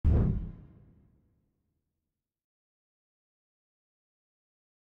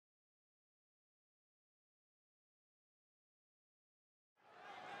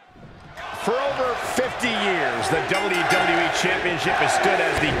For over 50 years, the WWE Championship has stood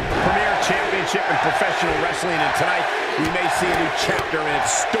as the premier championship in professional wrestling, and tonight we may see a new chapter in its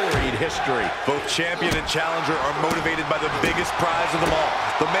storied history. Both champion and challenger are motivated by the biggest prize of them all.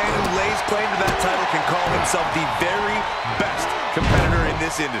 The man who lays claim to that title can call himself the very best competitor in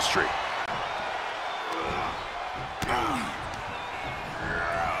this industry.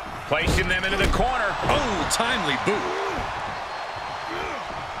 Placing them into the corner. Oh, timely boot.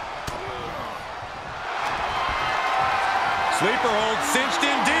 Sleeper hold cinched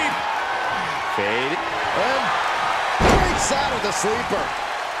in deep. Fade. And breaks out of the sleeper.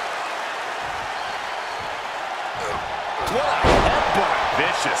 What a headbutt.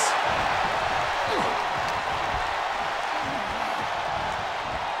 Vicious.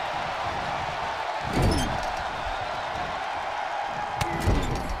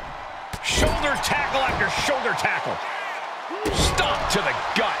 Shoulder tackle after shoulder tackle. Stomp to the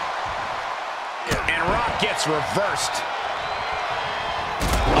gut. And Rock gets reversed.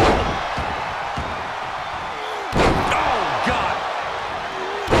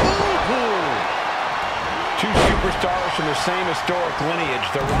 Superstars from the same historic lineage,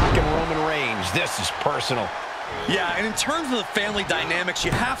 The Rock and Roman Reigns. This is personal. Yeah, and in terms of the family dynamics,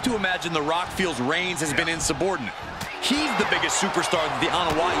 you have to imagine The Rock feels Reigns has been insubordinate. He's the biggest superstar that the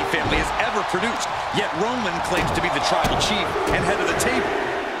Anoa'i family has ever produced, yet Roman claims to be the tribal chief and head of the table.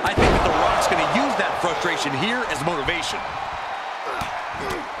 I think that The Rock's going to use that frustration here as motivation.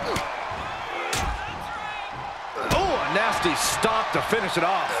 Nasty stop to finish it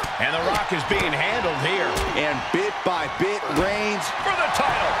off. And The Rock is being handled here. And bit by bit, Reigns for the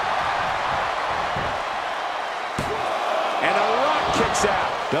title. And The Rock kicks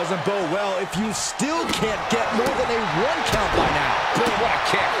out. Doesn't bode well if you still can't get more than a 1 count by now. Boom, what a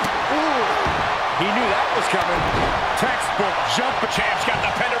kick. Ooh. He knew that was coming. Textbook jump. Champ's got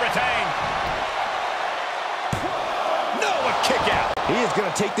the pin to retain. No, a kick out. He is going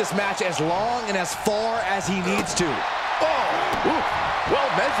to take this match as long and as far as he needs to. Oh, ooh, well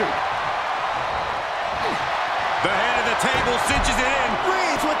measured. The head of the table cinches it in.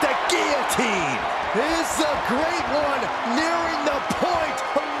 Reigns with the guillotine. It's a great one, nearing the point.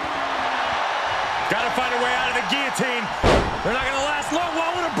 Got to find a way out of the guillotine. They're not going to last long. Why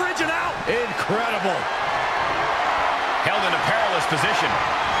would a bridge it out? Incredible. Held in a perilous position.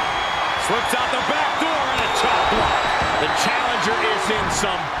 Slips out the back door and a chop block. The challenger is in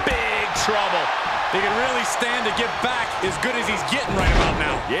some big trouble. He can really stand to get back as good as he's getting right about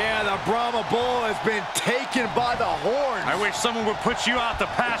now. Yeah, the Brahma Bull has been taken by the horns. I wish someone would put you out to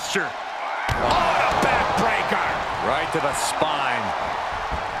pasture. Oh, the backbreaker. Right to the spine.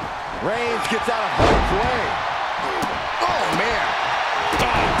 Reigns gets out of harm's way. Oh, man.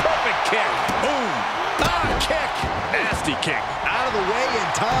 Oh, perfect kick. Boom. Kick. Nasty kick. Out of the way in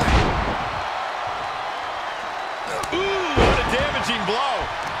time. Ooh, what a damaging blow.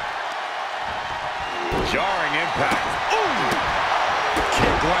 Jarring impact. Ooh.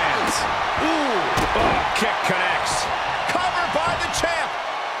 Kick lands. Ooh. Oh, kick connects. Covered by the champ.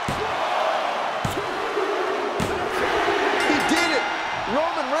 He did it.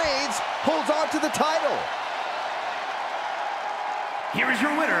 Roman Reigns holds on to the title. Here is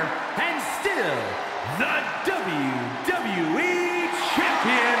your winner, and still the WWE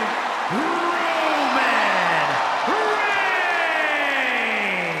Champion, Roman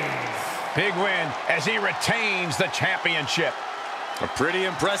Reigns! Big win as he retains the championship. A pretty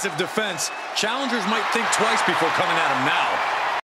impressive defense. Challengers might think twice before coming at him now.